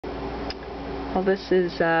Well, this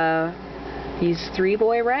is these 3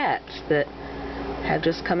 boy rats that have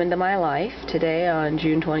just come into my life today on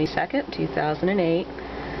June 22nd, 2008.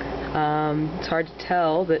 It's hard to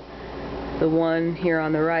tell, but the one here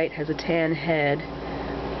on the right has a tan head.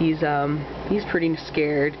 He's pretty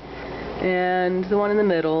scared. And the one in the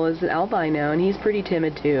middle is an albino, and he's pretty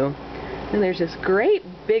timid too. And there's this great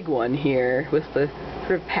big one here with the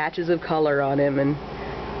sort of patches of color on him, and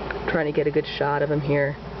I'm trying to get a good shot of him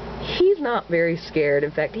here. He's not very scared.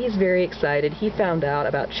 In fact, he's very excited. He found out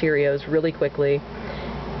about Cheerios really quickly.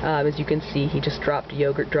 As you can see, he just dropped a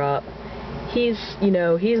yogurt drop. He's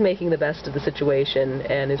making the best of the situation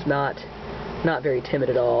and is not very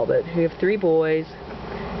timid at all. But we have 3 boys.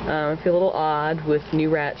 I feel a little odd with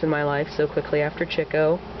new rats in my life so quickly after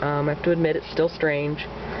Chico. I have to admit, it's still strange.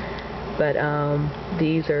 But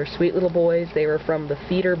these are sweet little boys. They were from the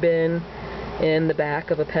feeder bin in the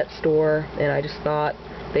back of a pet store, and I just thought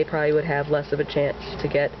they probably would have less of a chance to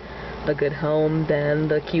get a good home than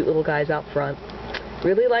the cute little guys out front.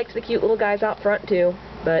 Really liked the cute little guys out front too,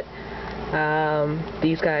 but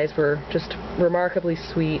these guys were just remarkably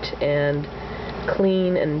sweet and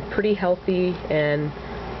clean and pretty healthy, and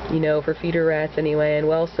for feeder rats anyway, and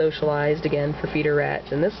well socialized again for feeder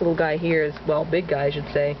rats. And this little guy here is, well, big guy I should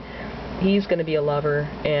say, he's going to be a lover,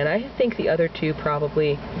 and I think the other 2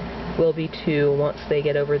 probably will be too once they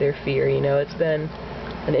get over their fear. It's been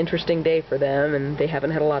an interesting day for them, and they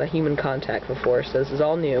haven't had a lot of human contact before, so this is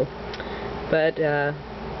all new. But yeah,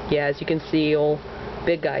 as you can see, old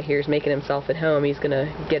big guy here is making himself at home. He's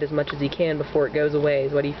gonna get as much as he can before it goes away,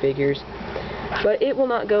 is what he figures. But it will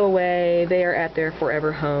not go away. They are at their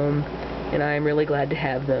forever home, and I'm really glad to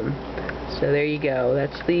have them. So there you go.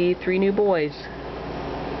 That's the 3 new boys.